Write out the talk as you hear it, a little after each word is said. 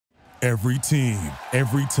Every team,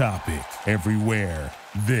 every topic, everywhere.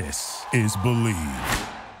 This is Believe.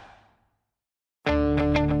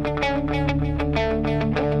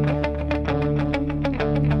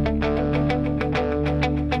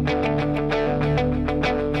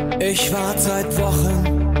 Ich warte seit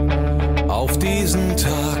Wochen auf diesen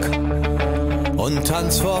Tag und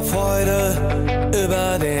tanz vor Freude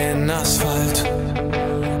über den Asphalt.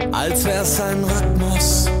 Als wär's ein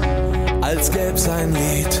Rhythmus, als gäb's ein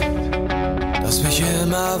Lied, das mich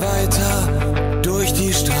immer weiter durch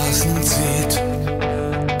die Straßen zieht.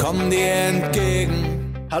 Komm dir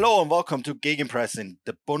entgegen. Hello and welcome to Gegenpressing,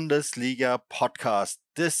 the Bundesliga podcast.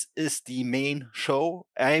 This is the main show.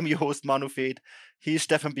 I am your host, Manu and Stefan. He's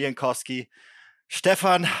Stefan Biankowski.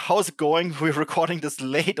 Stefan, how's it going? We're recording this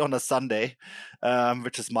late on a Sunday,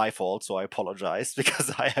 which is my fault, so I apologize because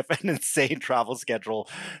I have an insane travel schedule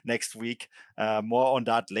next week. More on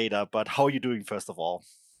that later, but how are you doing first of all?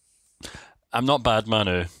 I'm not bad,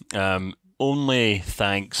 Manu. Only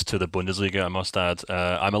thanks to the Bundesliga, I must add.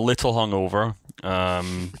 I'm a little hungover.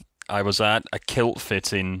 I was at a kilt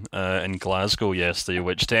fitting in Glasgow yesterday,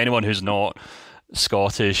 which to anyone who's not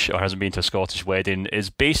Scottish or hasn't been to a Scottish wedding is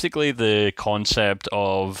basically the concept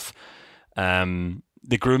of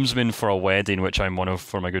the groomsmen for a wedding, which I'm one of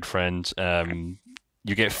for my good friend.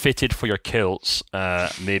 You get fitted for your kilts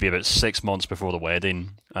maybe about 6 months before the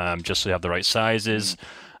wedding, just so you have the right sizes.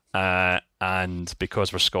 And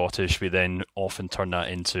because we're Scottish, we then often turn that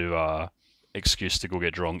into an excuse to go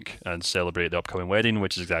get drunk and celebrate the upcoming wedding,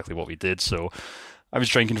 which is exactly what we did. So I was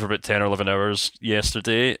drinking for about 10 or 11 hours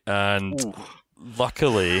yesterday, and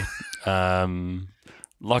luckily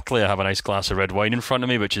I have a nice glass of red wine in front of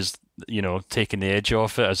me, which is, you know, taking the edge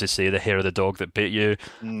off it, as they say, the hair of the dog that bit you.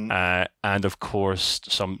 And of course,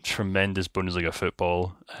 some tremendous Bundesliga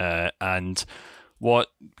football. And what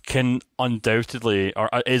can undoubtedly, or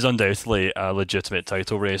is undoubtedly, a legitimate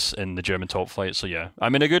title race in the German top flight. So yeah,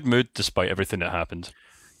 I'm in a good mood despite everything that happened.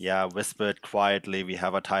 Yeah, whispered quietly, we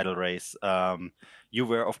have a title race. You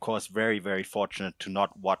were, of course, very, very fortunate to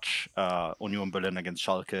not watch Union Berlin against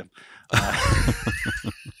Schalke.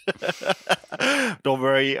 Don't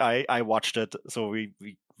worry, I watched it, so we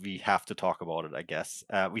have to talk about it, I guess.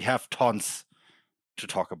 We have tons to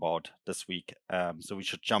talk about this week, so we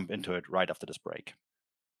should jump into it right after this break.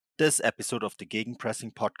 This episode of the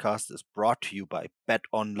Gegenpressing podcast is brought to you by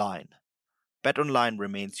BetOnline. BetOnline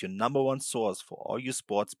remains your number one source for all your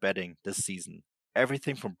sports betting this season.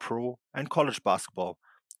 Everything from pro and college basketball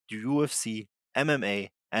to UFC, MMA,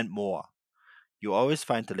 and more. You always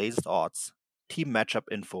find the latest odds, team matchup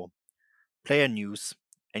info, player news,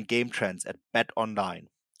 and game trends at BetOnline.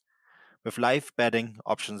 With live betting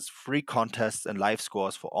options, free contests, and live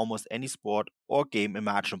scores for almost any sport or game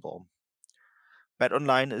imaginable.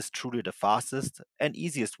 BetOnline is truly the fastest and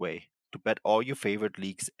easiest way to bet all your favorite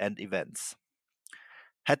leagues and events.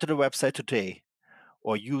 Head to the website today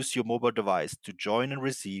or use your mobile device to join and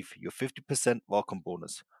receive your 50% welcome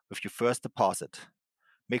bonus with your first deposit.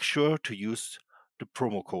 Make sure to use the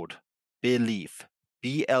promo code BELIEVE,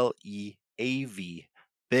 B-L-E-A-V,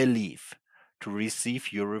 BELIEVE, to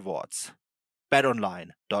receive your rewards.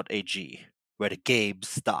 BetOnline.ag, where the game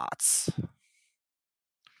starts.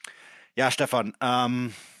 Yeah, Stefan,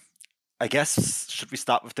 I guess, should we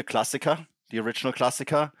start with the Klassiker, the original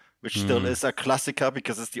Klassiker, which still is a Klassiker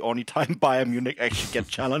because it's the only time Bayern Munich actually get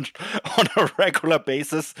challenged on a regular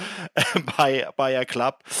basis by a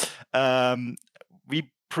club.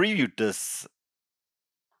 We previewed this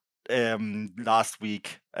last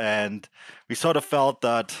week, and we sort of felt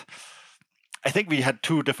that I think we had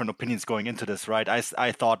two different opinions going into this, right?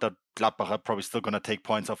 I thought that Gladbach are probably still going to take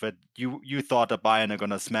points off it. You thought that Bayern are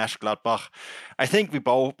going to smash Gladbach. I think we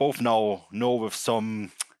both now know with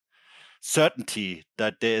some certainty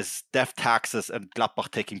that there is death taxes and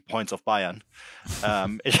Gladbach taking points off Bayern.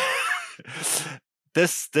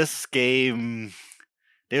 This game,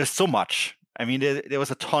 there's so much. I mean, there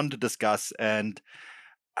was a ton to discuss, and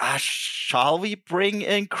shall we bring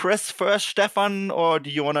in Chris first, Stefan, or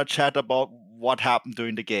do you want to chat about what happened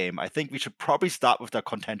during the game? I think we should probably start with the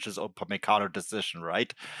contentious Upamecano decision,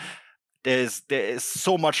 right? There is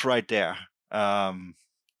so much right there. So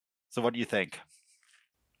what do you think?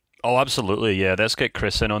 Oh, absolutely, yeah. Let's get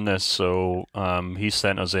Chris in on this. So he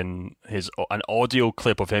sent us in an audio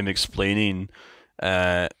clip of him explaining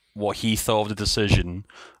what he thought of the decision.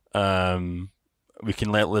 We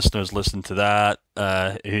can let listeners listen to that.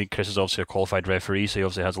 Chris is obviously a qualified referee, so he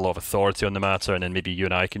obviously has a lot of authority on the matter, and then maybe you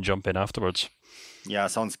and I can jump in afterwards. Yeah,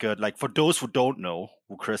 sounds good. Like, for those who don't know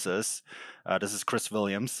who Chris is, this is Chris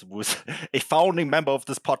Williams, who's a founding member of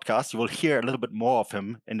this podcast. You will hear a little bit more of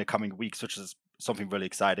him in the coming weeks, which is something really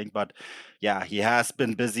exciting. But yeah, he has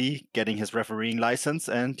been busy getting his refereeing license,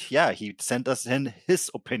 and yeah, he sent us in his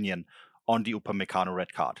opinion on the Upamecano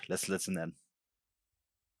red card. Let's listen in.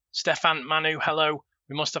 Stefan, Manu, hello.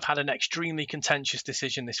 We must have had an extremely contentious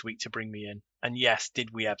decision this week to bring me in. And yes,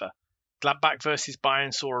 did we ever. Gladbach versus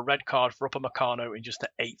Bayern saw a red card for Upamecano in just the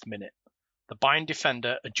 8th minute. The Bayern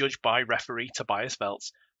defender adjudged by referee Tobias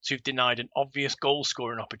Welz to have denied an obvious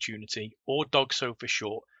goal-scoring opportunity, or DOGSO for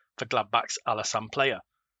short, for Gladbach's Alassane player.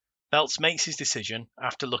 Welz makes his decision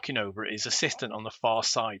after looking over at his assistant on the far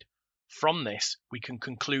side. From this, we can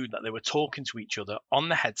conclude that they were talking to each other on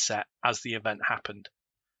the headset as the event happened.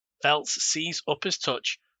 Welz sees Upper's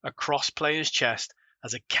touch across player's chest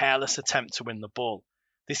as a careless attempt to win the ball.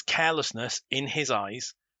 This carelessness, in his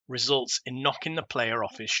eyes, results in knocking the player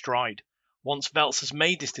off his stride. Once Welz has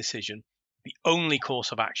made this decision, the only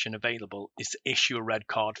course of action available is to issue a red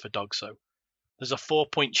card for DOGSO. There's a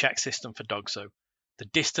 4-point check system for DOGSO. The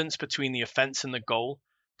distance between the offence and the goal,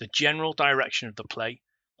 the general direction of the play,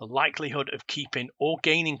 the likelihood of keeping or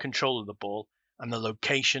gaining control of the ball, and the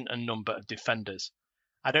location and number of defenders.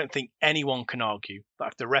 I don't think anyone can argue that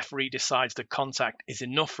if the referee decides the contact is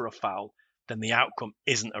enough for a foul, then the outcome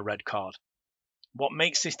isn't a red card. What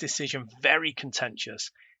makes this decision very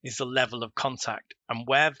contentious is the level of contact and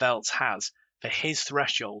where Welz has for his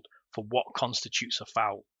threshold for what constitutes a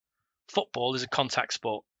foul. Football is a contact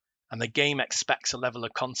sport, and the game expects a level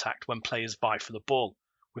of contact when players vie for the ball.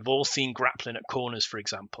 We've all seen grappling at corners, for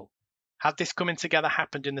example. Had this coming together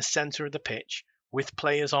happened in the centre of the pitch, with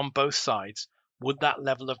players on both sides, would that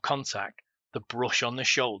level of contact, the brush on the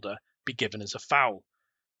shoulder, be given as a foul?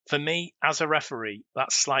 For me, as a referee,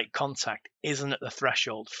 that slight contact isn't at the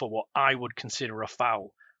threshold for what I would consider a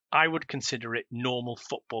foul. I would consider it normal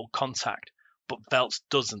football contact, but Welz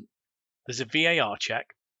doesn't. There's a VAR check,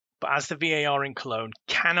 but as the VAR in Cologne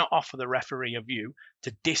cannot offer the referee a view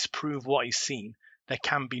to disprove what he's seen, there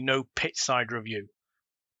can be no pitch-side review.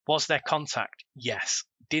 Was there contact? Yes.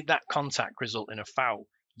 Did that contact result in a foul?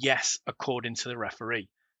 Yes, according to the referee.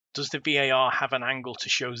 Does the VAR have an angle to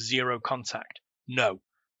show zero contact? No.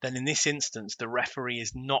 Then in this instance, the referee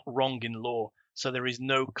is not wrong in law, so there is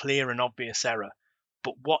no clear and obvious error.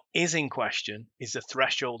 But what is in question is the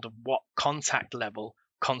threshold of what contact level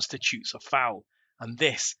constitutes a foul. And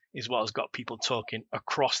this is what has got people talking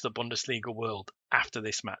across the Bundesliga world after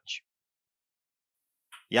this match.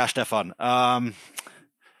 Yeah, Stefan.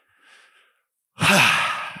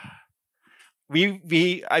 We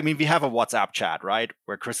have a WhatsApp chat, right,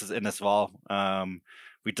 where Chris is in as well.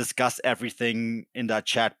 We discuss everything in that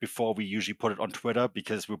chat before we usually put it on Twitter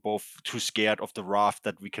because we're both too scared of the wrath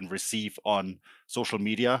that we can receive on social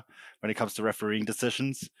media when it comes to refereeing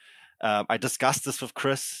decisions. I discussed this with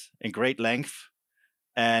Chris in great length,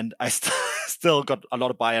 and I still got a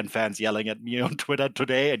lot of Bayern fans yelling at me on Twitter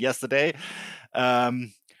today and yesterday.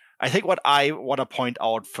 I think what I want to point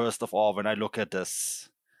out first of all when I look at this,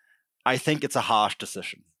 I think it's a harsh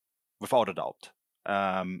decision, without a doubt.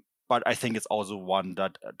 But I think it's also one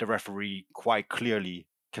that the referee quite clearly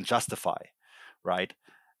can justify, right?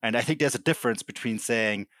 And I think there's a difference between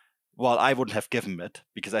saying, well, I wouldn't have given it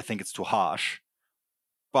because I think it's too harsh,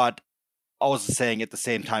 but also saying at the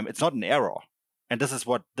same time, it's not an error. And this is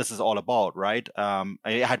what this is all about, right? I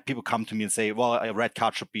had people come to me and say, well, a red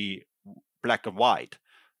card should be black and white.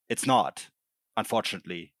 It's not,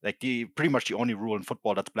 unfortunately. Like pretty much the only rule in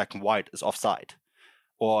football that's black and white is offside,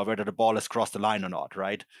 or whether the ball has crossed the line or not,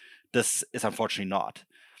 right? This is unfortunately not.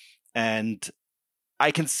 And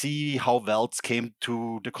I can see how Welz came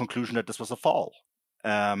to the conclusion that this was a foul.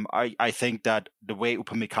 I think that the way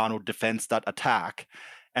Upamecano defends that attack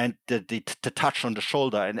and the touch on the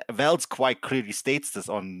shoulder, and Welz quite clearly states this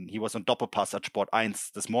he was on Doppelpass at Sport 1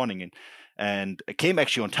 this morning, and came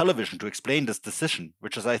actually on television to explain this decision,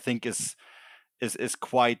 which I think is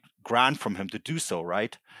quite grand from him to do so,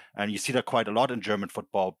 right? And you see that quite a lot in German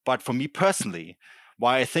football. But for me personally,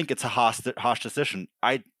 why I think it's a harsh decision,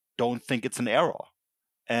 I don't think it's an error.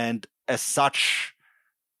 And as such,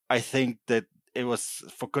 I think that it was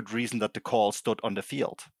for good reason that the call stood on the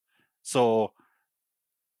field. So,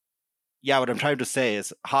 yeah, what I'm trying to say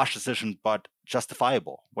is harsh decision, but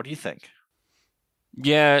justifiable. What do you think?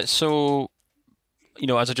 Yeah, so,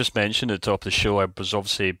 as I just mentioned at the top of the show, I was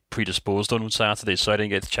obviously predisposed on Saturday, so I didn't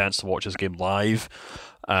get the chance to watch this game live.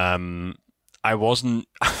 I wasn't.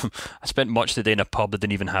 I spent much of the day in a pub that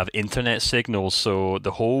didn't even have internet signals, so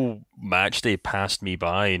the whole match day passed me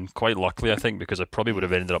by. And quite luckily, I think, because I probably would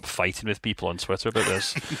have ended up fighting with people on Twitter about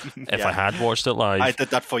this if I had watched it live. I did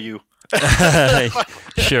that for you.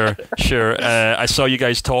 Sure. I saw you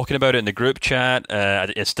guys talking about it in the group chat.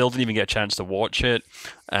 I still didn't even get a chance to watch it,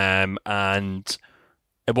 and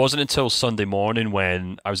it wasn't until Sunday morning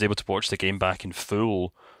when I was able to watch the game back in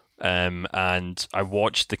full, and I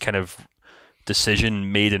watched the kind of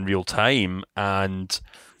decision made in real time, and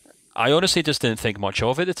I honestly just didn't think much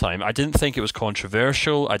of it at the time. I didn't think it was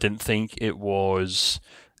controversial. I didn't think it was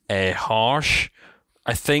harsh.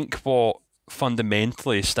 I think what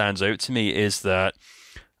fundamentally stands out to me is that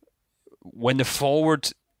when the forward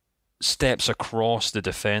steps across the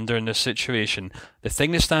defender in this situation, the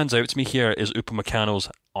thing that stands out to me here is Upamecano's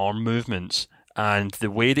arm movements and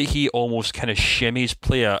the way that he almost kind of shimmies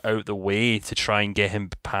player out the way to try and get him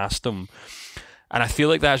past him. And I feel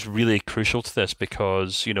like that's really crucial to this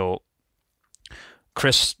because, you know,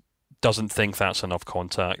 Chris doesn't think that's enough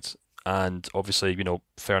contact. And obviously, you know,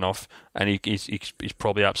 fair enough. And he's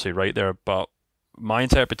probably absolutely right there. But my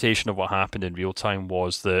interpretation of what happened in real time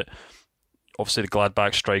was that obviously the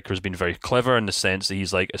Gladbach striker has been very clever in the sense that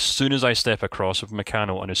he's like, as soon as I step across with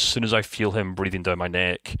Meccano and as soon as I feel him breathing down my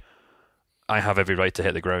neck, I have every right to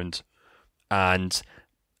hit the ground. And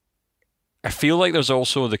I feel like there's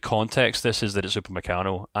also the context this is that it's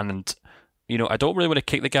Upamecano. And, you know, I don't really want to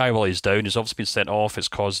kick the guy while he's down. He's obviously been sent off. It's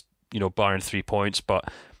caused, you know, Bayern 3 points.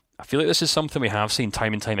 But I feel like this is something we have seen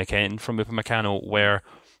time and time again from Upamecano where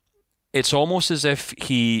it's almost as if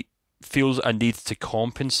he feels a need to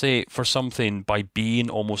compensate for something by being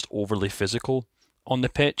almost overly physical on the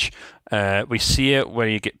pitch. We see it where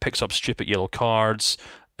he picks up stupid yellow cards,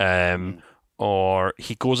 or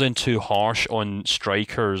he goes in too harsh on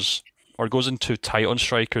strikers, or goes in too tight on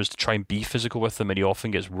strikers to try and be physical with them, and he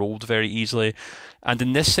often gets rolled very easily. And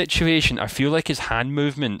in this situation, I feel like his hand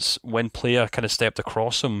movements when player kind of stepped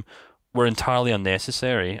across him were entirely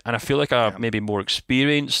unnecessary. And I feel like a maybe more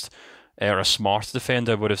experienced or a smarter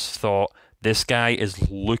defender would have thought, this guy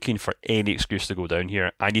is looking for any excuse to go down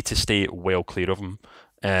here. I need to stay well clear of him.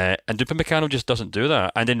 And Upamecano just doesn't do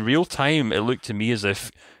that. And in real time, it looked to me as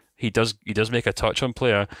if he does make a touch on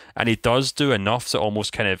player, and he does do enough to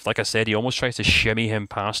almost kind of, like I said, he almost tries to shimmy him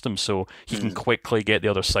past him so he can quickly get the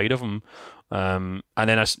other side of him. And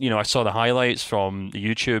then I saw the highlights from the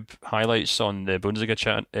YouTube highlights on the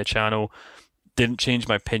Bundesliga channel. Didn't change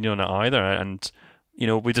my opinion on it either. And you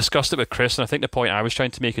know, we discussed it with Chris, and I think the point I was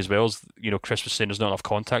trying to make as well is, you know, Chris was saying there's not enough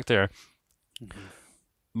contact there.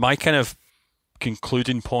 My kind of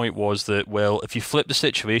concluding point was that, well, if you flip the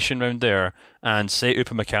situation around there and say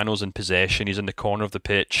Upamecano's in possession, he's in the corner of the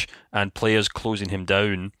pitch, and players closing him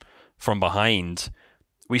down from behind,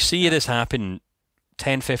 we see this happen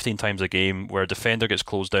 10, 15 times a game where a defender gets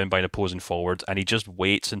closed down by an opposing forward, and he just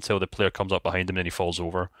waits until the player comes up behind him and he falls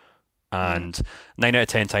over. And 9 out of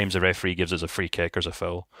 10 times the referee gives us a free kick or a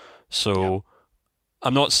foul. So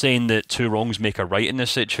I'm not saying that two wrongs make a right in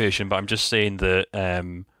this situation, but I'm just saying that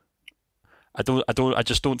I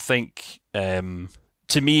just don't think,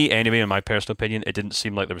 to me anyway, in my personal opinion, it didn't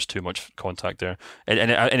seem like there was too much contact there.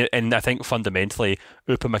 And I think fundamentally,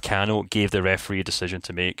 Upamecano gave the referee a decision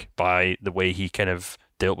to make by the way he kind of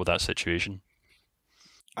dealt with that situation.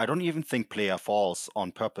 I don't even think player falls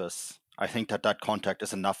on purpose. I think that contact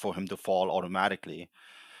is enough for him to fall automatically.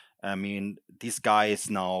 I mean, these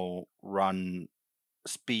guys now run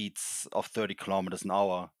speeds of 30 kilometers an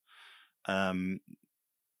hour.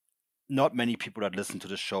 Not many people that listen to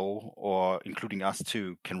the show, or including us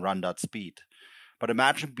too, can run that speed. But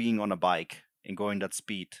imagine being on a bike and going that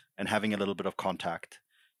speed and having a little bit of contact.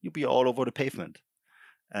 You'll be all over the pavement.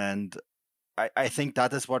 And I think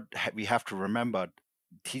that is what we have to remember.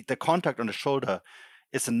 The contact on the shoulder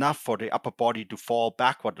is enough for the upper body to fall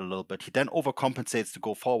backward a little bit. He then overcompensates to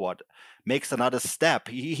go forward, makes another step.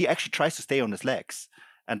 He actually tries to stay on his legs,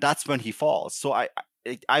 and that's when he falls. So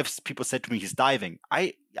I've people said to me he's diving.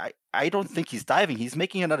 I don't think he's diving. He's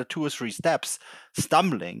making another 2 or 3 steps,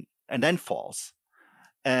 stumbling, and then falls.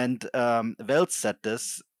 And Welt said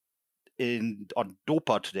this on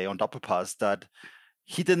Dopa today on Doppelpass, that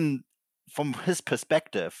he didn't, from his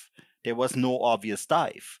perspective, there was no obvious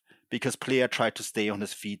dive, because player tried to stay on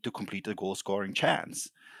his feet to complete a goal-scoring chance,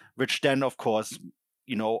 which then, of course,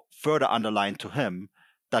 you know, further underlined to him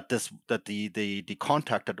that the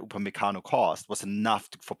contact that Upamecano caused was enough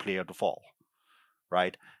for player to fall,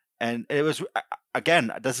 right? And it was,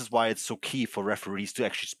 again, this is why it's so key for referees to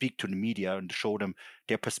actually speak to the media and to show them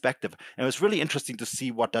their perspective. And it was really interesting to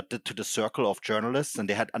see what that did to the circle of journalists. And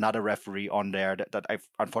they had another referee on there that I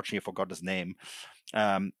unfortunately forgot his name.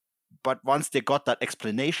 But once they got that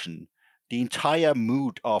explanation, the entire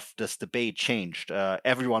mood of this debate changed.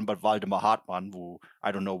 Everyone but Waldemar Hartmann, who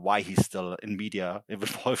I don't know why he's still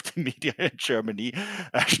involved in media in Germany,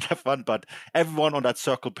 Stefan, but everyone on that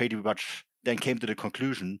circle pretty much then came to the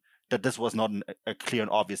conclusion that this was not a clear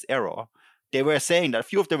and obvious error. They were saying that a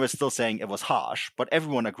few of them were still saying it was harsh, but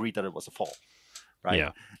everyone agreed that it was a foul, right?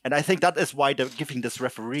 Yeah. And I think that is why giving this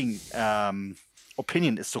refereeing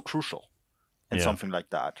opinion is so crucial. And something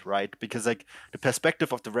like that, right? Because like the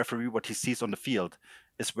perspective of the referee, what he sees on the field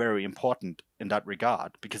is very important in that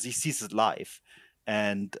regard because he sees it live.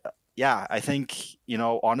 And I think,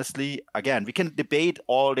 honestly, again, we can debate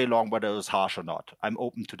all day long whether it was harsh or not. I'm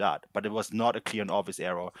open to that, but it was not a clear and obvious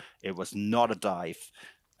error. It was not a dive.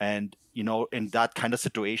 And, in that kind of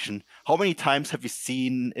situation, how many times have you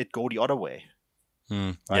seen it go the other way?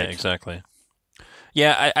 Right? Yeah, exactly.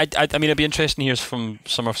 Yeah, I mean, it'd be interesting to hear from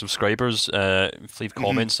some of our subscribers. Leave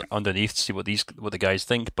comments underneath to see what the guys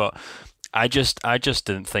think. But I just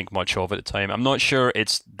didn't think much of it at the time. I'm not sure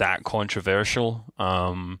it's that controversial.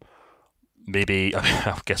 Maybe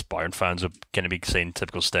I guess Bayern fans are going to be saying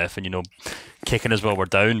typical Stefan, kicking us while we're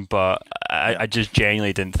down. But I just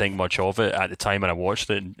genuinely didn't think much of it at the time when I watched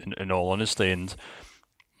it. In all honesty, and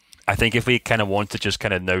I think if we kind of want to just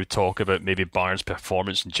kind of now talk about maybe Bayern's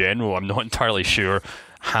performance in general, I'm not entirely sure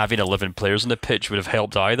having 11 players on the pitch would have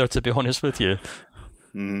helped either, to be honest with you.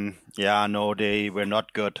 Yeah, no, they were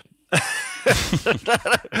not good.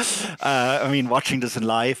 I mean, watching this in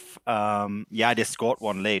live, they scored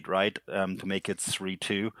one late, right, to make it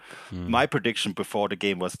 3-2. My prediction before the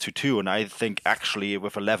game was 2-2, and I think actually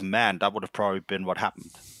with 11 men, that would have probably been what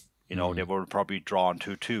happened. They were probably drawn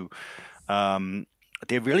 2-2.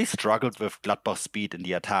 They really struggled with Gladbach's speed in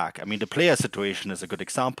the attack. I mean, the player situation is a good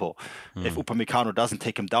example. If Upamecano doesn't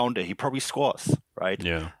take him down there, he probably scores, right?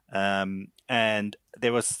 Yeah. And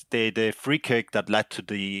there was the free kick that led to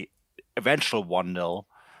the eventual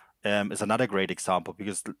 1-0 is another great example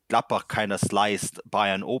because Gladbach kind of sliced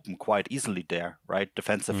Bayern open quite easily there, right,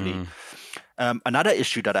 defensively. Another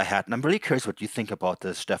issue that I had, and I'm really curious what you think about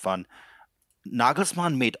this, Stefan.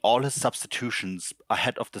 Nagelsmann made all his substitutions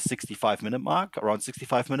ahead of the 65-minute mark, around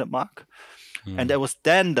 65-minute mark. And it was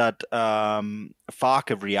then that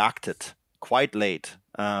Farke reacted quite late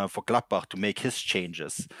for Gladbach to make his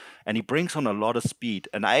changes. And he brings on a lot of speed.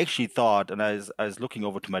 And I actually thought, and I was looking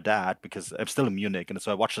over to my dad because I'm still in Munich, and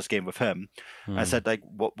so I watched this game with him. I said, like,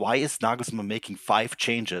 why is Nagelsmann making 5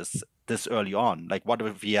 changes this early on? Like, what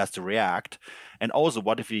if he has to react? And also,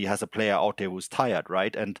 what if he has a player out there who's tired,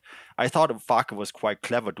 right? And I thought Farke was quite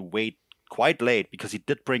clever to wait quite late because he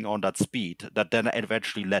did bring on that speed that then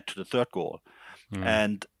eventually led to the third goal.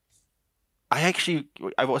 And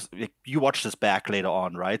you watched this back later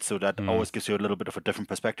on, right? So that always gives you a little bit of a different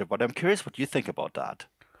perspective. But I'm curious what you think about that.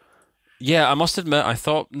 Yeah, I must admit, I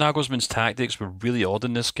thought Nagelsmann's tactics were really odd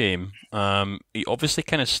in this game. He obviously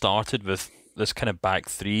kind of started with this kind of back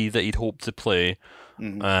three that he'd hoped to play,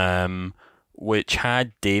 which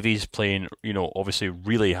had Davies playing, obviously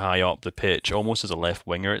really high up the pitch, almost as a left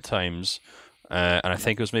winger at times. And I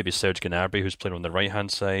think it was maybe Serge Gnabry who's playing on the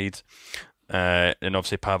right-hand side. And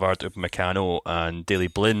obviously Pavard, Upamecano and Daley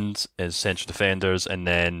Blind as central defenders, and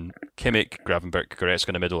then Kimmich, Gravenberch, Goretzka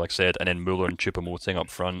in the middle, like I said, and then Müller and Choupo-Moting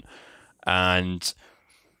up front. And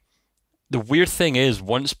the weird thing is,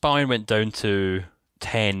 once Bayern went down to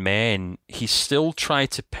 10 men, he still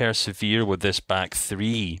tried to persevere with this back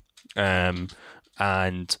three. But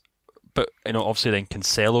obviously then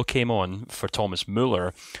Cancelo came on for Thomas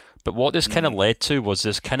Müller. But what this kind of led to was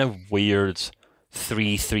this kind of weird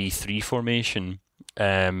 3-3-3 formation.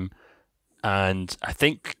 And I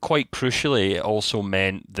think quite crucially, it also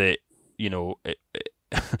meant that,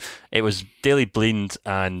 it was Daley Blind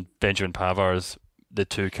and Benjamin Pavard, the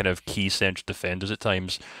two kind of key central defenders at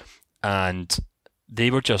times. And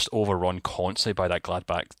they were just overrun constantly by that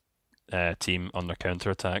Gladbach team on their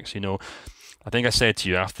counter-attacks. I think I said to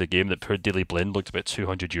you after the game that poor Daley Blind looked about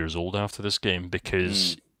 200 years old after this game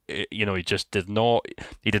because he just did not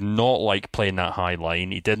like playing that high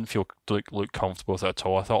line. He didn't look comfortable with it at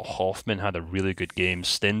all. I thought Hoffman had a really good game.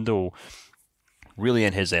 Stindl really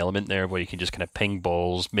in his element there, where he can just kind of ping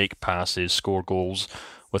balls, make passes, score goals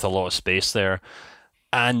with a lot of space there.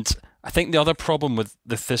 And I think the other problem with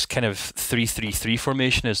this kind of 3-3-3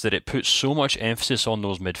 formation is that it puts so much emphasis on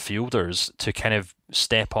those midfielders to kind of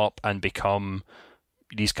step up and become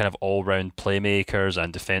these kind of all-round playmakers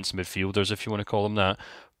and defensive midfielders, if you want to call them that.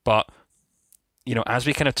 But as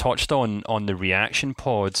we kind of touched on the reaction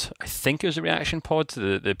pod, I think it was a reaction pod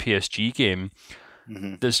to the PSG game.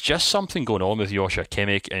 There's just something going on with Joshua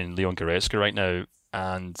Kimmich and Leon Goretzka right now,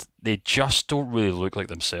 and they just don't really look like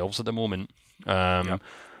themselves at the moment.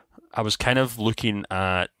 I was kind of looking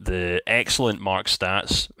at the excellent Mark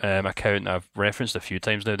Stats account I've referenced a few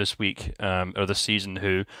times now this week, or this season,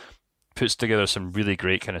 who puts together some really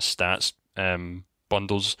great kind of stats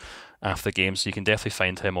bundles after the game. So you can definitely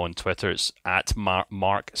find him on Twitter. It's at Mark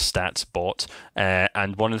Stats Bot.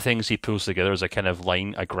 And one of the things he pulls together is a kind of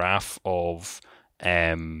a graph of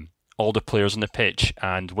all the players on the pitch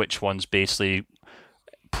and which ones basically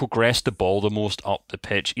progress the ball the most up the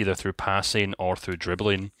pitch, either through passing or through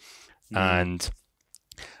dribbling. And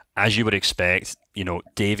as you would expect,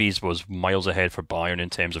 Davies was miles ahead for Bayern in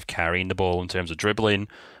terms of carrying the ball, in terms of dribbling.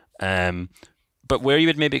 But where you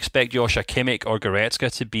would maybe expect Joshua Kimmich or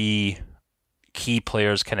Goretzka to be key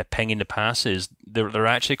players kind of pinging the passes, they're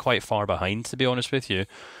actually quite far behind, to be honest with you.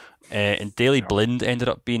 And Daley Blind ended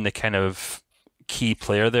up being the kind of key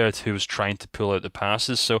player there who was trying to pull out the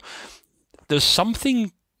passes. So there's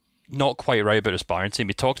something not quite right about this Bayern team.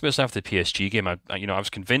 We talked about this after the PSG game. I was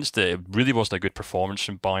convinced that it really wasn't a good performance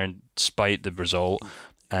from Bayern despite the result.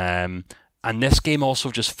 And this game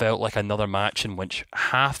also just felt like another match in which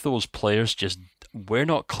half those players just were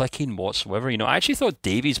not clicking whatsoever. I actually thought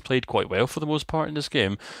Davies played quite well for the most part in this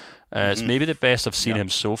game. It's maybe the best I've seen him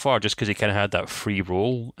so far, just because he kind of had that free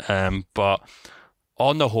role. But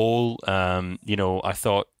on the whole, I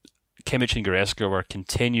thought Kimmich and Goretzka were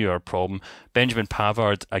continue our problem. Benjamin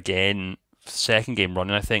Pavard, again, second game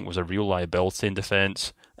running, I think, was a real liability in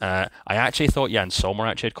defence. I actually thought Jan Sommer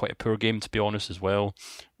actually had quite a poor game, to be honest, as well.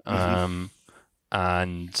 And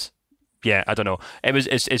yeah, I don't know. It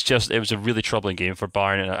was a really troubling game for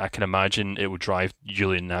Bayern, and I can imagine it would drive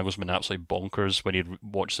Julian Nagelsmann absolutely bonkers when he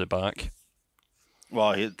watches it back.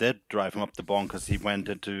 Well, it did drive him up the bonkers. He went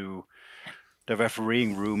into the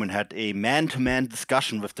refereeing room and had a man-to-man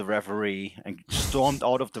discussion with the referee and stormed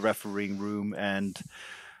out of the refereeing room and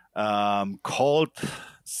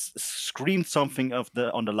screamed something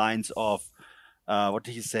on the lines of, what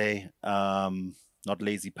did he say? Not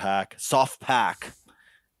lazy pack, soft pack.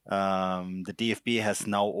 The DFB has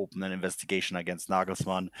now opened an investigation against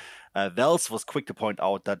Nagelsmann. Wels was quick to point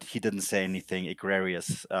out that he didn't say anything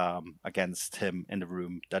egregious against him in the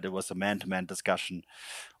room, that it was a man-to-man discussion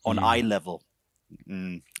on eye level.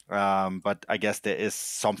 But I guess there is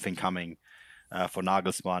something coming for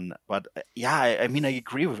Nagelsmann. But I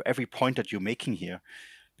agree with every point that you're making here,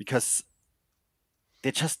 because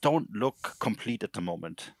they just don't look complete at the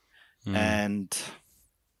moment. And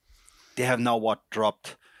they have now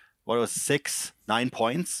dropped 9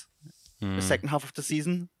 points the second half of the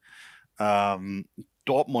season.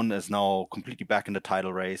 Dortmund is now completely back in the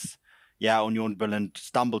title race. Yeah, Union Berlin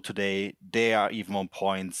stumbled today. They are even on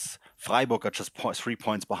points. Freiburg are just 3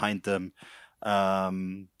 points behind them.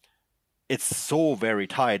 It's so very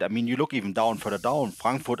tight. I mean, you look even further down.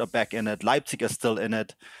 Frankfurt are back in it. Leipzig are still in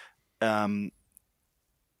it. Bayern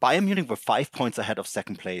Munich were 5 points ahead of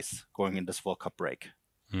second place going in this World Cup break.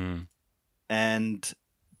 And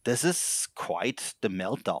this is quite the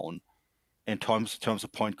meltdown in terms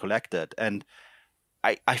of point collected. And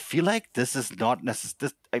I feel like this is not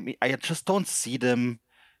necessary. I mean, I just don't see them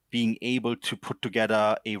being able to put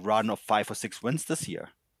together a run of 5 or 6 wins this year.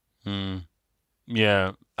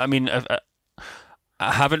 Yeah, I mean,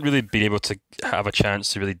 I haven't really been able to have a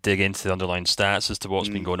chance to really dig into the underlying stats as to what's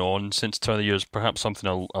been going on since the turn of the year. Is perhaps something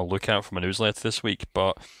I'll look at from a newsletter this week.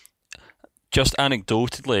 But just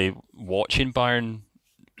anecdotally, watching Bayern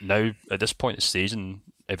now at this point in the season,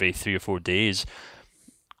 every 3 or 4 days,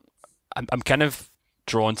 I'm kind of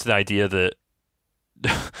drawn to the idea that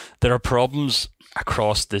there are problems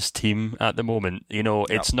across this team at the moment.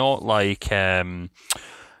 It's not like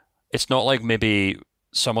maybe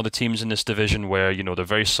some of the teams in this division where they're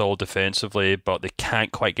very solid defensively, but they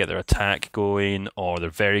can't quite get their attack going, or they're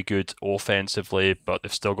very good offensively, but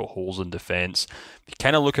they've still got holes in defense. If you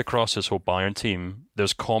kind of look across this whole Bayern team,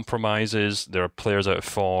 there's compromises, there are players out of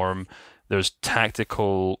form, there's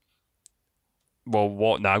tactical. Well,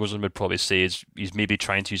 what Nagelsmann would probably say is he's maybe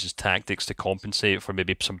trying to use his tactics to compensate for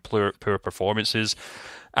maybe some poor performances.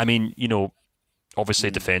 I mean, obviously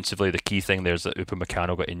defensively, the key thing there is that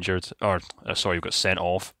Upamecano got injured, got sent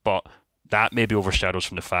off. But that maybe overshadows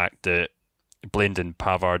from the fact that Blind and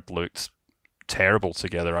Pavard looked terrible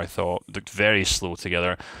together. I thought looked very slow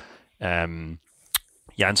together. Jan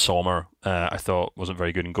Sommer, I thought wasn't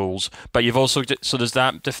very good in goals. But you've also there's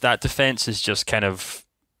that defense is just kind of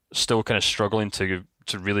still kind of struggling to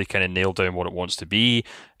really kind of nail down what it wants to be.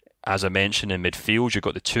 as I mentioned, in midfield, you've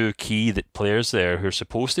got the two key players there who are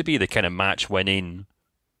supposed to be the kind of match-winning,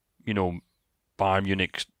 Bayern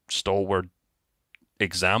Munich stalwart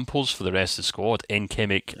examples for the rest of the squad in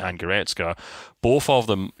Kimmich and Goretzka. Both of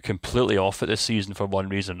them completely off it this season for one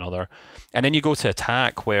reason or another. And then you go to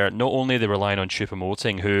attack, where not only they're relying on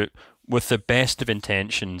Choupo-Moting, who, with the best of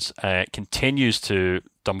intentions, continues to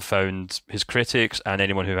dumbfound his critics and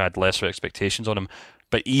anyone who had lesser expectations on him.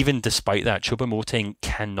 But even despite that, Choupo-Moting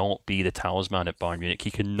cannot be the talisman at Bayern Munich.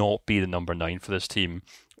 He cannot be the number 9 for this team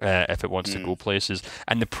if it wants to go places.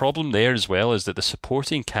 And the problem there as well is that the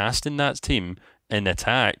supporting cast in that team in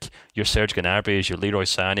attack, your Serge Gnabry's, your Leroy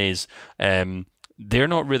Sané's, they're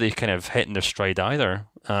not really kind of hitting their stride either.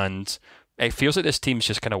 And it feels like this team's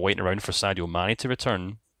just kind of waiting around for Sadio Mane to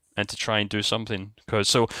return and to try and do something.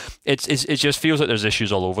 So it just feels like there's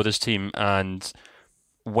issues all over this team, and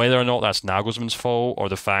whether or not that's Nagelsmann's fault or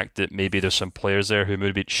the fact that maybe there's some players there who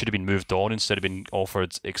maybe should have been moved on instead of being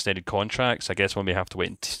offered extended contracts, I guess when we have to wait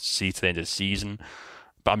and see to the end of the season.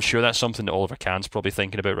 But I'm sure that's something that Oliver Kahn's probably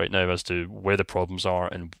thinking about right now as to where the problems are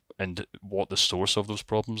and what the source of those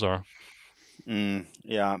problems are.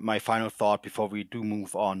 Yeah, my final thought before we do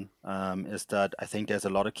move on is that I think there's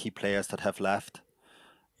a lot of key players that have left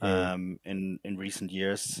in recent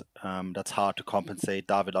years. That's hard to compensate.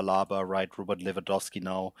 David Alaba, right? Robert Lewandowski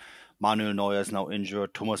now. Manuel Neuer is now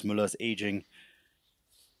injured. Thomas Müller is aging.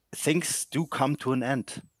 Things do come to an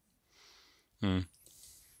end.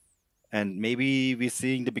 And maybe we're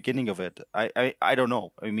seeing the beginning of it. I don't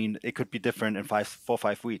know. I mean, it could be different in 4 or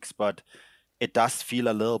 5 weeks, but it does feel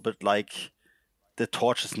a little bit like the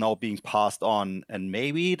torch is now being passed on, and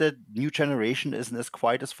maybe the new generation isn't as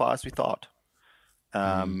quite as far as we thought.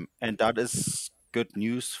 And that is good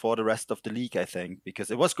news for the rest of the league, I think,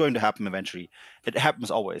 because it was going to happen eventually. It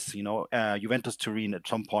happens always, Juventus Turin at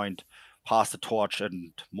some point pass the torch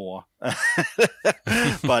and more.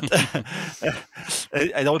 But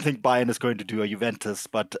I don't think Bayern is going to do a Juventus,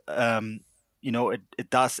 but it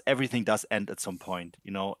does, everything does end at some point,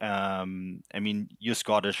 I mean, you're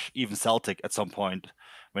Scottish, even Celtic at some point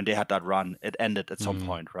when they had that run, it ended at some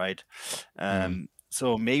point, right?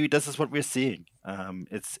 So maybe this is what we're seeing.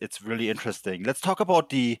 It's really interesting. Let's talk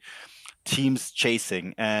about the teams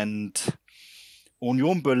chasing, and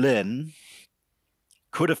Union Berlin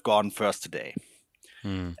could have gone first today.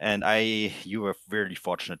 And you were very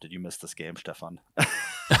fortunate that you missed this game, Stefan.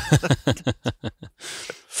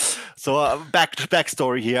 So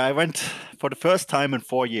backstory here. I went for the first time in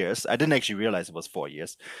 4 years. I didn't actually realize it was 4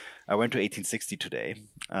 years. I went to 1860 today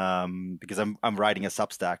because I'm writing a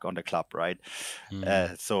Substack on the club, right?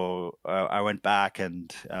 So I went back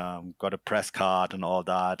and got a press card and all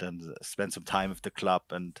that, and spent some time with the club.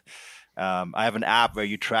 And I have an app where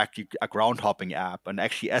you track a ground hopping app. And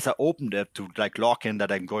actually, as I opened it to log in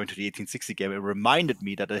that I'm going to the 1860 game, it reminded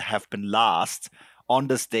me that I have been last on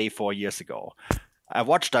this day 4 years ago. I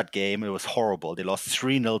watched that game. It was horrible. They lost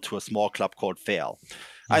 3-0 to a small club called Fail.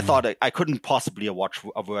 I thought I couldn't possibly watch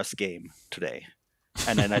a worse game today.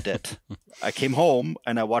 And then I did. I came home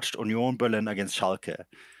and I watched Union Berlin against Schalke.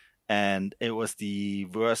 And it was the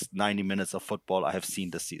worst 90 minutes of football I have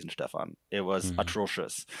seen this season, Stefan. It was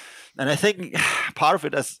atrocious. And I think part of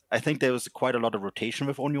it is, I think there was quite a lot of rotation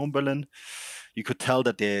with Union Berlin. You could tell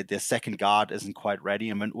that their second guard isn't quite ready.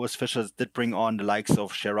 And when Urs Fischer did bring on the likes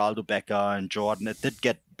of Geraldo Becker and Jordan, it did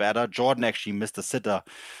get better. Jordan actually missed a sitter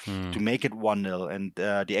to make it 1-0. And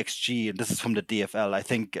the XG, and this is from the DFL, I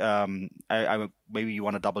think I maybe you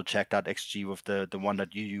want to double check that XG with the one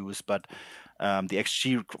that you use, but the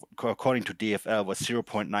XG according to DFL was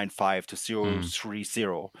 0.95 to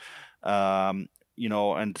 0.30.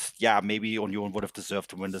 And yeah, maybe Union would have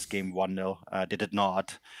deserved to win this game 1-0. They did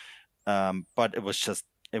not. But it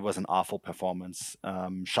was an awful performance.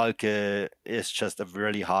 Schalke is just a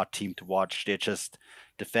really hard team to watch. They just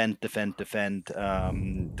defend. This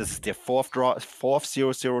is their fourth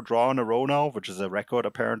 0-0 draw in a row now, which is a record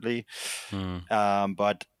apparently.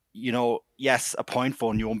 But yes, a point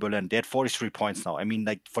for Union Berlin. They had 43 points now. I mean,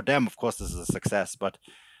 for them, of course, this is a success, but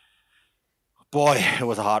boy, it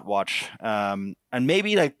was a hard watch. And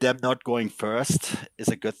maybe them not going first is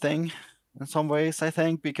a good thing in some ways, I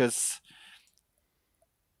think, because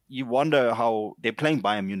you wonder how they're playing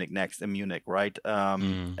Bayern Munich next in Munich, right?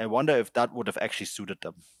 I wonder if that would have actually suited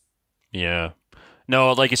them. Yeah.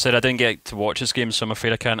 No, like you said, I didn't get to watch this game, so I'm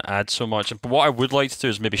afraid I can't add so much. But what I would like to do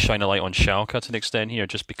is maybe shine a light on Schalke to an extent here,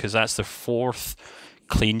 just because that's their fourth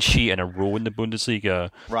clean sheet in a row in the Bundesliga.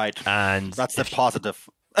 Right. And that's the positive.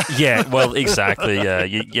 Yeah, well, exactly. Yeah,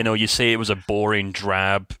 you say it was a boring,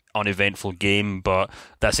 drab, uneventful game, but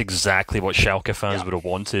that's exactly what Schalke fans would have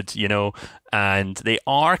wanted, and they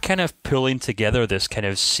are kind of pulling together this kind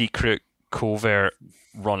of secret, covert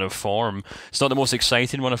run of form. It's not the most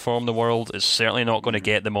exciting run of form in the world. It's certainly not going to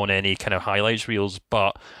get them on any kind of highlights reels,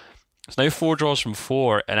 but it's now 4 draws from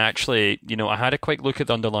 4, and actually, I had a quick look at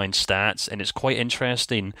the underlying stats, and it's quite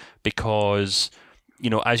interesting because,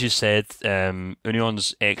 as you said,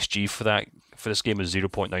 Union's XG for this game is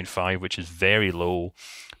 0.95, which is very low.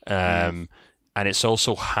 And it's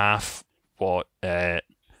also half what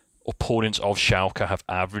opponents of Schalke have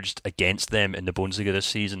averaged against them in the Bundesliga this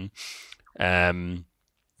season. And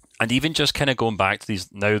even just kind of going back to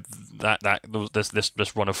these now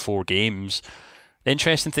this run of 4 games, the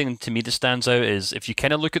interesting thing to me that stands out is if you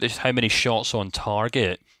kind of look at how many shots on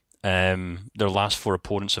target their last 4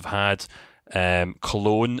 opponents have had.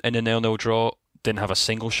 Cologne in the 0-0 draw didn't have a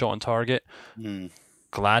single shot on target.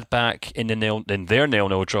 Gladbach in their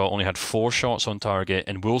 0-0 draw only had 4 shots on target,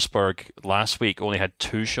 and Wolfsburg last week only had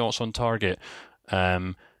 2 shots on target.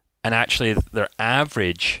 And actually, their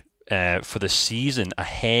average for the season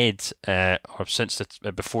ahead, or since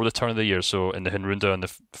before the turn of the year, so in the Hinrunde in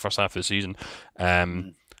the first half of the season,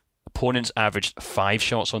 opponents averaged 5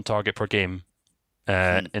 shots on target per game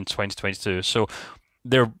in 2022. So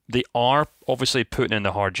they are obviously putting in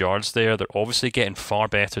the hard yards there. They're obviously getting far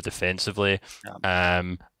better defensively,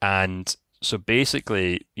 and so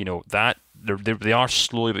basically, that they are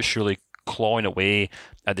slowly but surely clawing away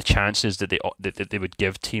at the chances that they would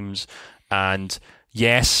give teams. And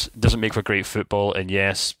yes, it doesn't make for great football, and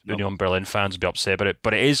yes, Union Berlin fans will be upset about it.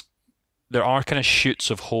 But there are kind of shoots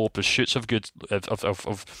of hope, there's shoots of good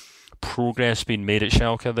of progress being made at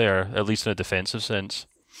Schalke there, at least in a defensive sense.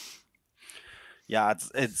 Yeah,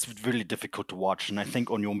 it's really difficult to watch, and I think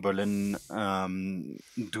Union Berlin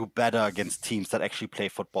do better against teams that actually play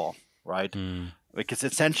football, right? Because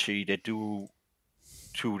essentially they do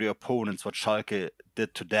to the opponents what Schalke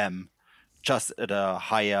did to them, just at a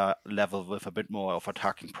higher level with a bit more of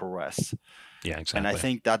attacking prowess. Yeah, exactly. And I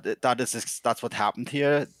think that's what happened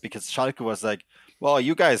here, because Schalke was like, well,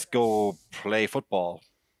 you guys go play football.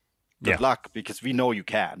 Good luck, because we know you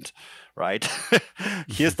can't, right?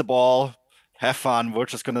 Here's the ball. Have fun. We're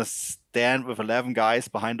just going to stand with 11 guys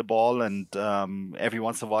behind the ball and every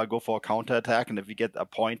once in a while go for a counter-attack. And if we get a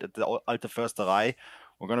point at the Alte Försterei,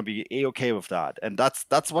 we're going to be A-okay with that. And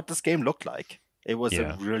that's what this game looked like. It was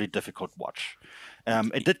a really difficult watch.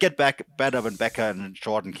 It did get better when Becker and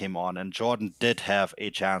Jordan came on. And Jordan did have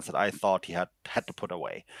a chance that I thought he had to put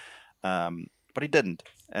away. But he didn't.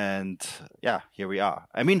 And here we are.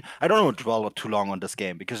 I mean, I don't want to dwell too long on this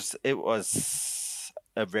game because it was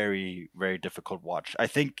a very, very difficult watch. I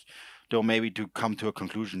think, though, maybe to come to a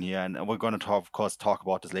conclusion here, and we're going to of course talk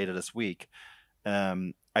about this later this week,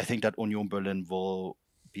 I think that Union Berlin will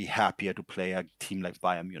be happier to play a team like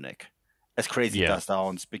Bayern Munich. As crazy as that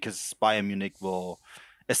sounds, because Bayern Munich will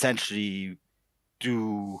essentially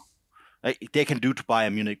they can do to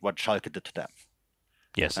Bayern Munich what Schalke did to them.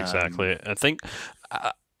 Yes, exactly. I think...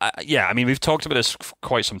 I mean, we've talked about this for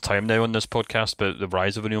quite some time now on this podcast, about the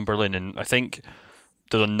rise of Union Berlin, and I think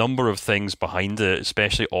there's a number of things behind it,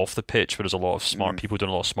 especially off the pitch, where there's a lot of smart people doing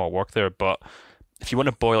a lot of smart work there. But if you want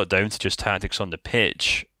to boil it down to just tactics on the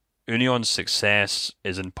pitch, Union's success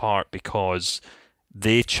is in part because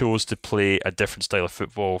they chose to play a different style of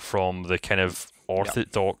football from the kind of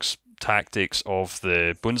orthodox tactics of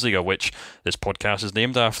the Bundesliga, which this podcast is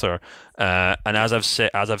named after. And as I've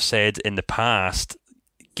said in the past,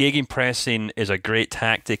 gegenpressing is a great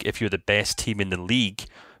tactic if you're the best team in the league,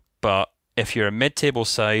 but if you're a mid-table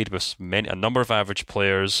side with a number of average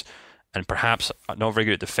players and perhaps not very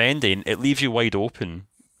good at defending, it leaves you wide open,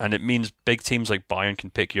 and it means big teams like Bayern can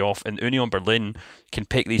pick you off, and Union Berlin can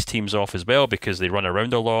pick these teams off as well because they run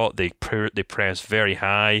around a lot, they press very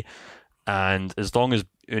high, and as long as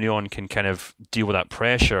Union can kind of deal with that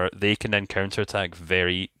pressure, they can then counter-attack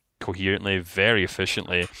very coherently, very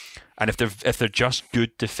efficiently. And if they're just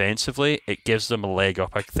good defensively, it gives them a leg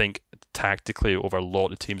up, I think, tactically over a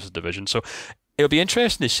lot of teams in the division. So it'll be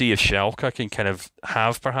interesting to see if Schalke can kind of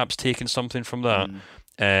have perhaps taken something from that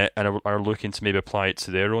and are looking to maybe apply it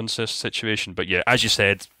to their own situation. But yeah, as you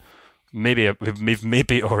said, we've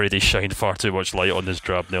maybe already shined far too much light on this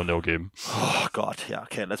drab 0-0 game. Oh God, yeah.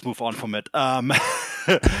 Okay, let's move on from it.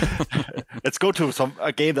 Let's go to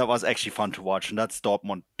a game that was actually fun to watch, and that's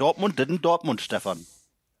Dortmund. Dortmund, Stefan.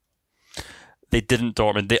 They didn't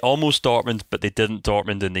Dortmund. They almost Dortmund, but they didn't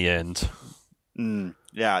Dortmund in the end.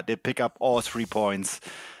 Yeah, they pick up all 3 points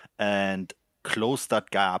and close that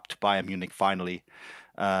gap to Bayern Munich finally.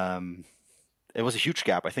 It was a huge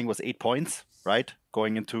gap. I think it was 8 points right?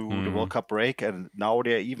 Going into the World Cup break, and now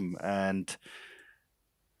they're even. And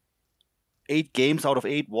 8 games out of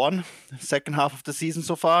 8 won second half of the season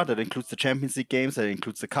so far. That includes the Champions League games. That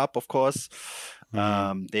includes the Cup, of course.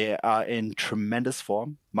 They are in tremendous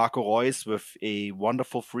form. Marco Reus with a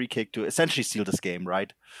wonderful free kick to essentially seal this game,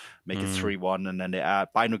 right? Make it 3-1. And then they add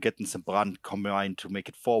Bino Gittens and Brandt combined to make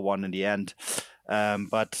it 4-1 in the end.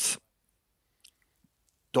 But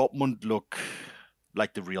Dortmund look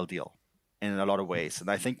like the real deal in a lot of ways. And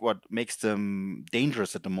I think what makes them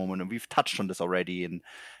dangerous at the moment, and we've touched on this already in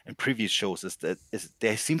previous shows, is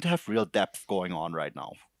they seem to have real depth going on right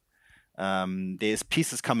now. There's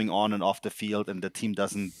pieces coming on and off the field, and the team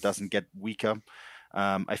doesn't get weaker.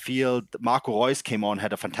 I feel Marco Reus came on,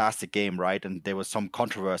 had a fantastic game, right? And there was some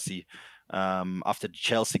controversy after the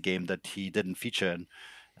Chelsea game that he didn't feature in.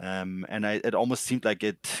 And it almost seemed like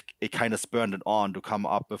it kind of spurred it on to come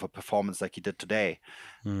up with a performance like he did today.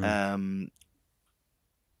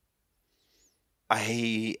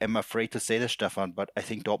 I am afraid to say this, Stefan, but I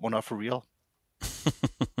think Dortmund are for real.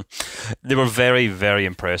 They were very, very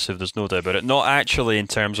impressive. There's no doubt about it. Not actually in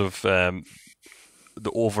terms of the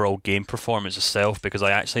overall game performance itself, because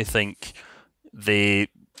I actually think if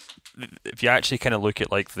you actually kind of look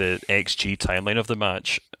at like the XG timeline of the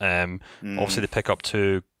match, obviously they pick up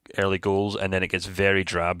 2 early goals and then it gets very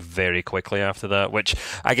drab very quickly after that, which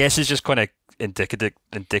I guess is just kind of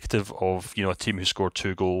indicative of, you know, a team who scored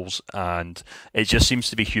 2 goals, and it just seems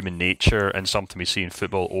to be human nature and something we see in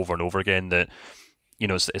football over and over again, that, you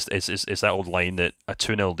know, it's that old line that a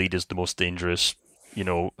 2-0 lead is the most dangerous, you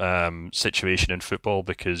know, situation in football,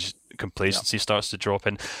 because complacency starts to drop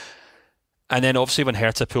in. And then obviously when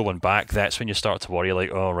Hertha pull one back, that's when you start to worry,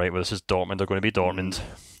 like, oh, right, well, this is Dortmund, they're going to be Dortmund.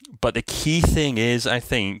 But the key thing is, I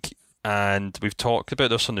think, and we've talked about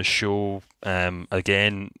this on the show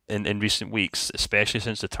again in recent weeks, especially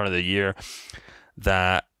since the turn of the year,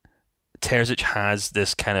 that Terzic has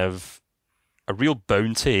this kind of a real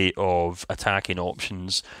bounty of attacking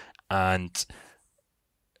options, and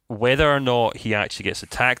whether or not he actually gets the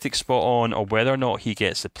tactics spot on, or whether or not he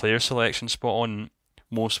gets the player selection spot on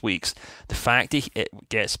most weeks, the fact that it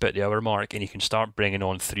gets about the hour mark and you can start bringing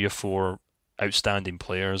on 3 or 4 outstanding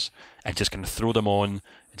players and just kind of throw them on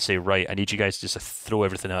and say, right, I need you guys to just throw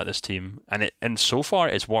everything at this team, and so far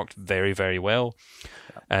it's worked very, very well.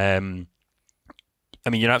 I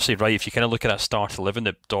mean, you're absolutely right. If you kind of look at that start 11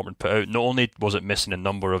 that Dortmund put out, not only was it missing a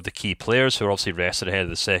number of the key players who are obviously rested ahead of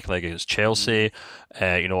the second leg against Chelsea,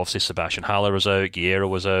 you know, obviously Sebastian Haller was out, Guerreiro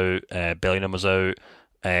was out, Bellingham was out,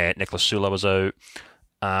 Niklas Süle was out,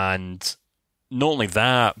 and not only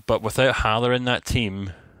that, but without Haller in that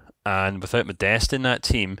team and without Modeste in that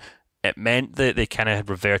team, it meant that they kind of had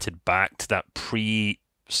reverted back to that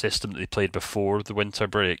system that they played before the winter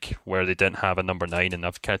break, where they didn't have a number 9, and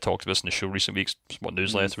I've kind of talked about this in the show recent weeks, what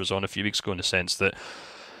newsletter was on a few weeks ago, in the sense that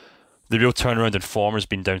the real turnaround in form has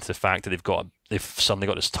been down to the fact that they've suddenly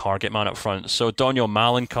got this target man up front. So Daniel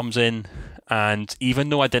Malen comes in, and even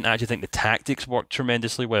though I didn't actually think the tactics worked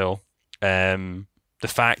tremendously well, the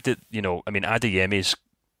fact that, you know, I mean, Adeyemi's,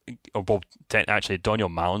 well, actually Daniel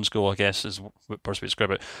Malen's goal, I guess is the best way to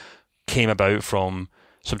describe it, came about from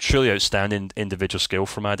some truly outstanding individual skill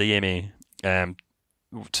from Adeyemi, to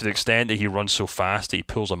the extent that he runs so fast that he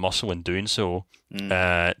pulls a muscle in doing so,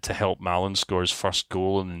 to help Malen score his first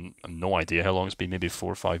goal in, I have no idea how long it's been, maybe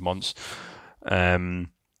 4 or 5 months. But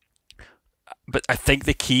I think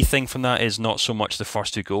the key thing from that is not so much the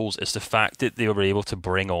first 2 goals, it's the fact that they were able to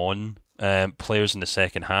bring on players in the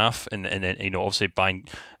second half, and then, you know, obviously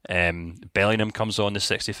Bellingham comes on the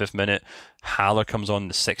 65th minute, Haller comes on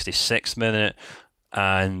the 66th minute,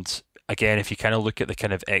 and again, if you kind of look at the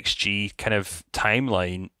kind of XG kind of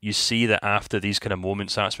timeline, you see that after these kind of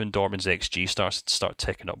moments, that's when Dortmund's XG starts to start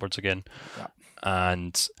ticking upwards again. Yeah.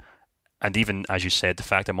 And even, as you said, the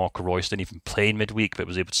fact that Marco Reus didn't even play in midweek but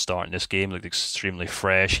was able to start in this game, looked extremely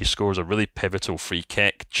fresh. He scores a really pivotal free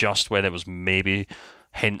kick just when it was maybe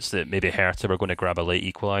hints that maybe Hertha were going to grab a late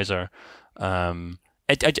equaliser.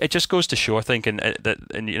 It just goes to show, I think, and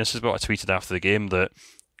this is what I tweeted after the game, that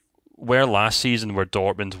where last season where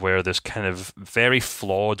Dortmund were this kind of very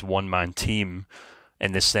flawed one-man team,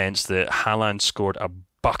 in the sense that Haaland scored a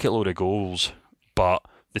bucket load of goals, but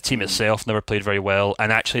the team itself never played very well,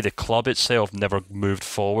 and actually the club itself never moved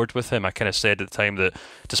forward with him. I kind of said at the time that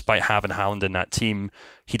despite having Haaland in that team,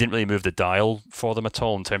 he didn't really move the dial for them at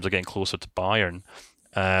all in terms of getting closer to Bayern.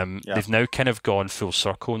 They've now kind of gone full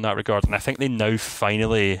circle in that regard, and I think they now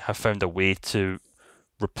finally have found a way to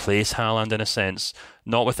replace Haaland in a sense,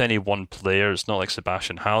 not with any one player. It's not like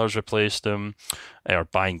Sebastian Haller's replaced him, or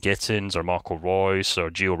Bayern Gittins, or Marco Reus,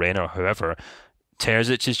 or Gio Reyna, or whoever.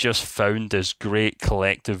 Terzic has just found this great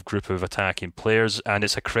collective group of attacking players, and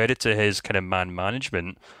it's a credit to his kind of man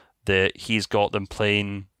management that he's got them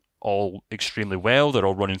playing all extremely well. They're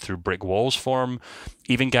all running through brick walls for him.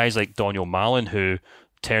 Even guys like Daniel Malin, who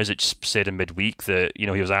Terzic said in midweek that, he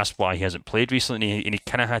was asked why he hasn't played recently, and he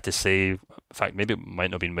kind of had to say, in fact, maybe it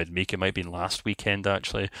might not have been midweek, it might have been last weekend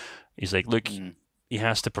actually. He's like, look, he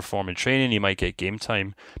has to perform in training, he might get game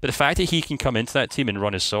time. But the fact that he can come into that team and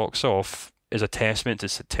run his socks off is a testament to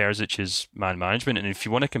Terzic's man management. And if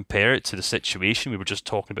you want to compare it to the situation we were just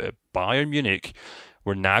talking about at Bayern Munich,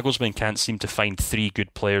 where Nagelsmann can't seem to find 3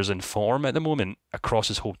 good players in form at the moment across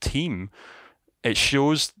his whole team, it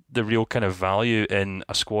shows the real kind of value in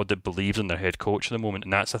a squad that believes in their head coach at the moment.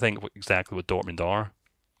 And that's, I think, exactly what Dortmund are.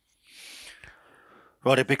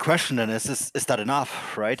 Well, the big question then is that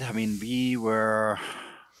enough, right? I mean, we were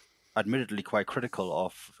admittedly quite critical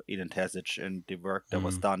of Edin Terzic and the work that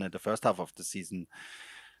was done in the first half of the season.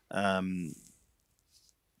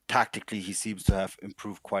 Tactically, he seems to have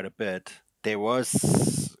improved quite a bit. We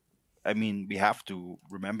have to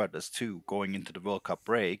remember this too, going into the World Cup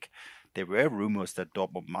break, there were rumors that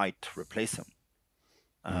Dortmund might replace him.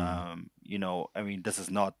 This is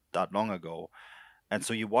not that long ago. And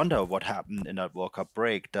so you wonder what happened in that World Cup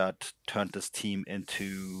break that turned this team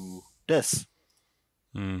into this.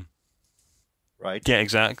 Right? Yeah,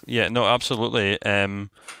 exactly. Yeah, no, absolutely.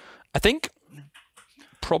 I think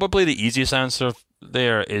probably the easiest answer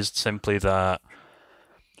there is simply that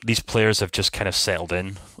these players have just kind of settled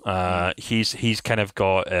in. He's kind of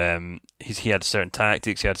got he had certain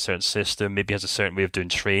tactics, he had a certain system, maybe has a certain way of doing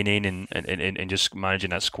training and just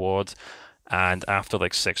managing that squad. And after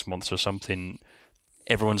like 6 months or something,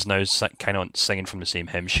 everyone's now kind of singing from the same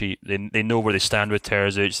hymn sheet. They know where they stand with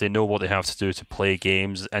Terzic, they know what they have to do to play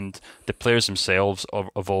games, and the players themselves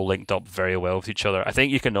have all linked up very well with each other. I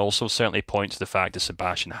think you can also certainly point to the fact that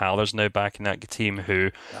Sebastian Haller's now back in that team, who...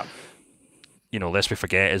 lest we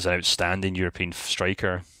forget, is an outstanding European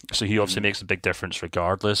striker. So he obviously makes a big difference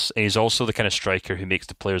regardless. And he's also the kind of striker who makes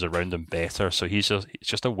the players around him better. So it's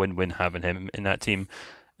just a win-win having him in that team.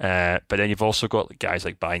 But then you've also got guys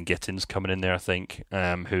like Bayern Gittins coming in there, I think,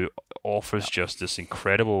 who offers just this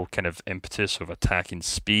incredible kind of impetus of attacking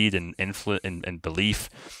speed and influence and belief,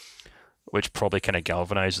 which probably kind of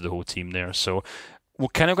galvanizes the whole team there. So we're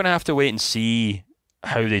kind of going to have to wait and see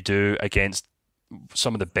how they do against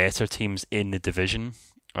some of the better teams in the division.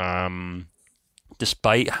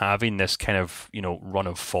 Despite having this kind of run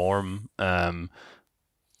of form,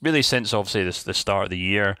 really since obviously the start of the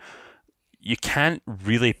year, you can't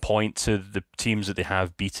really point to the teams that they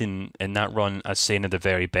have beaten in that run as saying they're the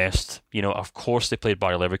very best. Of course they played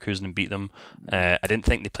Bayer Leverkusen and beat them. I didn't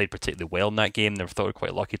think they played particularly well in that game. They thought they were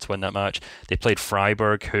quite lucky to win that match. They played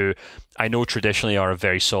Freiburg, who I know traditionally are a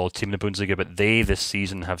very solid team in the Bundesliga, but they this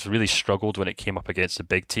season have really struggled when it came up against the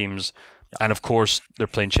big teams. And of course, they're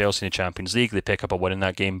playing Chelsea in the Champions League. They pick up a win in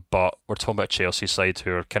that game, but we're talking about Chelsea side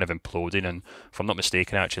who are kind of imploding, and if I'm not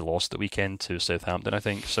mistaken, actually lost the weekend to Southampton, I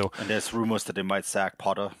think. So, and there's rumours that they might sack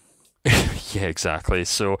Potter. Yeah, exactly.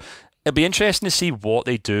 So it'll be interesting to see what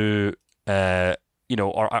they do, or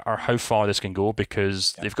how far this can go,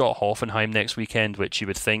 because they've got Hoffenheim next weekend, which you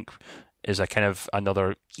would think is a kind of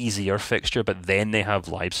another easier fixture, but then they have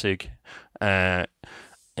Leipzig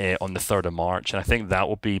on the 3rd of March, and I think that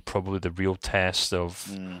will be probably the real test of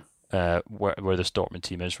where this Dortmund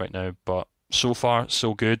team is right now. But so far,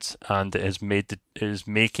 so good, and it is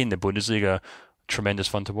making the Bundesliga tremendous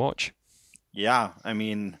fun to watch. Yeah, I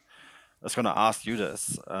mean, I was going to ask you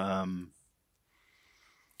this. Are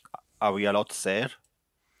we allowed to say it?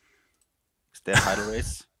 Is there a title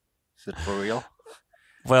race? Is it for real?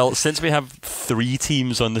 Well, since we have 3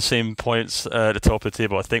 teams on the same points at the top of the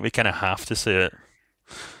table, I think we kind of have to say it.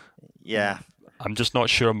 Yeah. I'm just not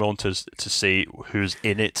sure I'm willing to say who's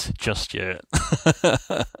in it just yet.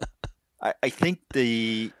 I think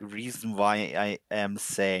the reason why I am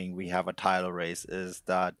saying we have a title race is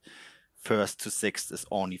that 1st to 6th is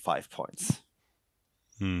only 5 points.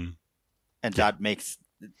 And that makes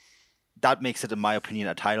it, in my opinion,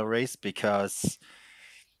 a title race, because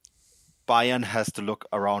Bayern has to look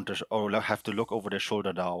have to look over their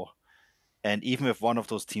shoulder now. And even if one of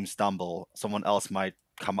those teams stumble, someone else might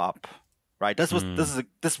come up, right?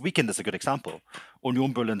 This weekend is a good example.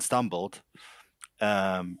 Union Berlin stumbled,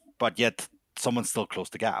 but yet someone still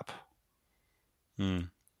closed the gap,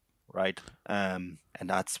 right? And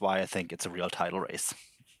that's why I think it's a real title race.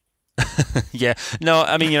 Yeah, no,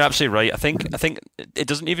 I mean, you're absolutely right. I think it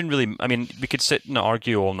doesn't even really. I mean, we could sit and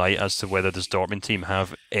argue all night as to whether this Dortmund team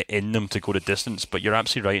have it in them to go the distance, but you're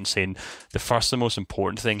absolutely right in saying the most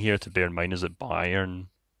important thing here to bear in mind is that Bayern,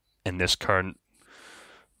 in this current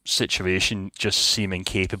situation just seem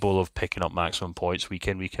incapable of picking up maximum points week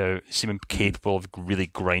in, week out, seem incapable of really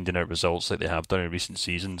grinding out results like they have done in recent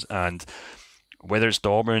seasons. And whether it's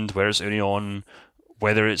Dortmund, whether it's Union,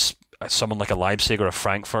 whether it's someone like a Leipzig or a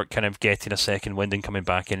Frankfurt kind of getting a second wind and coming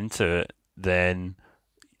back into it, then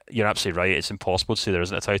you're absolutely right. It's impossible to say there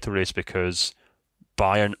isn't a title race, because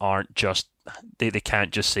Bayern aren't just, they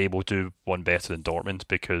can't just say we'll do one better than Dortmund,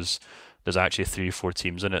 because there's actually 3 or 4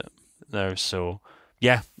 teams in it now. So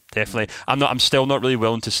yeah, definitely. I'm still not really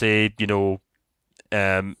willing to say,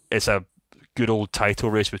 it's a good old title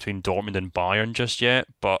race between Dortmund and Bayern just yet,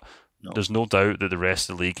 but there's no doubt that the rest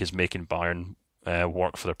of the league is making Bayern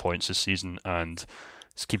work for their points this season, and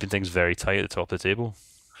it's keeping things very tight at the top of the table.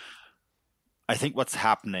 I think what's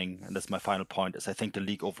happening, and that's my final point, is I think the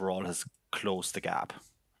league overall has closed the gap.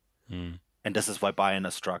 And this is why Bayern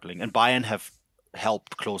are struggling. And Bayern have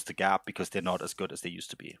helped close the gap because they're not as good as they used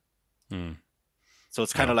to be. So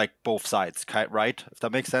it's kind of like both sides, right? If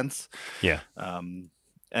that makes sense. Yeah.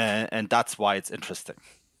 And that's why it's interesting.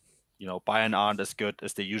 Bayern aren't as good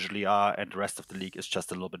as they usually are, and the rest of the league is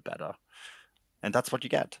just a little bit better. And that's what you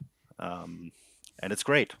get. And it's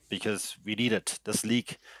great, because we need it. This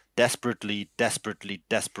league desperately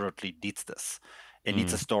needs this. It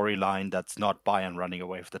needs a storyline that's not Bayern running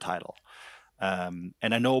away with the title. And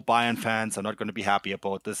I know Bayern fans are not going to be happy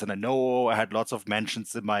about this. And I know I had lots of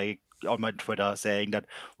mentions on my Twitter saying that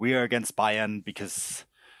we are against Bayern because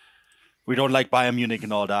we don't like Bayern Munich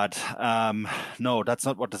and all that. No, that's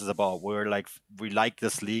not what this is about. We like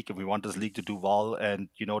this league, and we want this league to do well. And,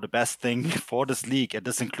 the best thing for this league, and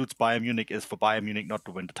this includes Bayern Munich, is for Bayern Munich not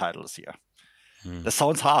to win the title this year. This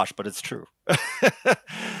sounds harsh, but it's true.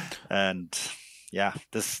 And yeah,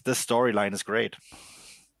 this storyline is great.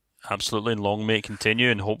 Absolutely, and long may it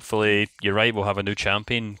continue, and hopefully, you're right, we'll have a new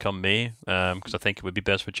champion come May, because I think it would be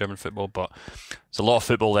best for German football, but there's a lot of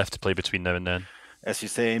football left to play between now and then. As you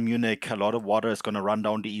say in Munich, a lot of water is going to run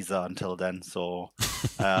down the Isar until then, so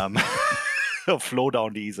flow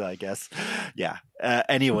down the Isar, I guess. Yeah.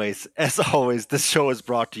 Anyways, as always, this show is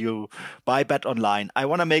brought to you by Bet Online. I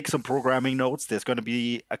want to make some programming notes. There's going to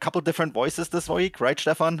be a couple different voices this week, right,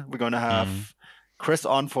 Stefan? We're going to have Chris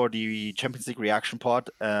on for the Champions League reaction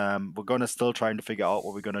pod. We're going to still trying to figure out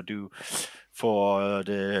what we're going to do for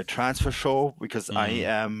the transfer show, because I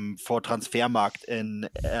am for Transfermarkt in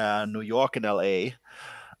New York and LA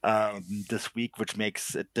this week, which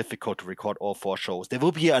makes it difficult to record all 4 shows. There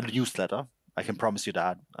will be a newsletter. I can promise you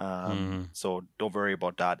that. So don't worry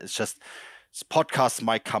about that. It's just podcasts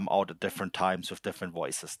might come out at different times with different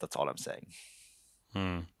voices. That's all I'm saying.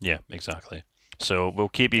 Yeah, exactly. So we'll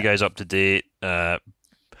keep you guys up to date.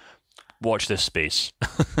 Watch this space.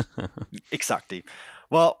 Exactly.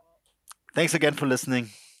 Well, thanks again for listening.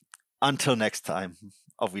 Until next time.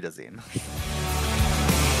 Auf Wiedersehen.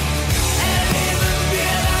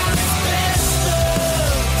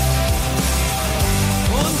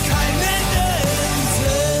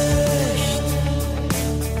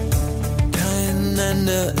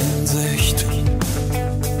 Ende in Sicht.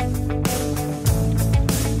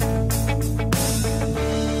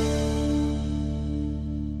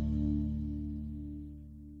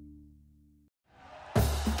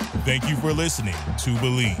 Thank you for listening to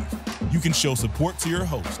Believe. You can show support to your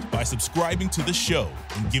host by subscribing to the show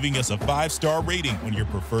and giving us a 5-star rating on your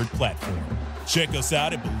preferred platform. Check us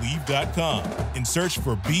out at Believe.com and search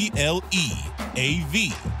for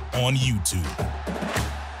BLEAV on YouTube.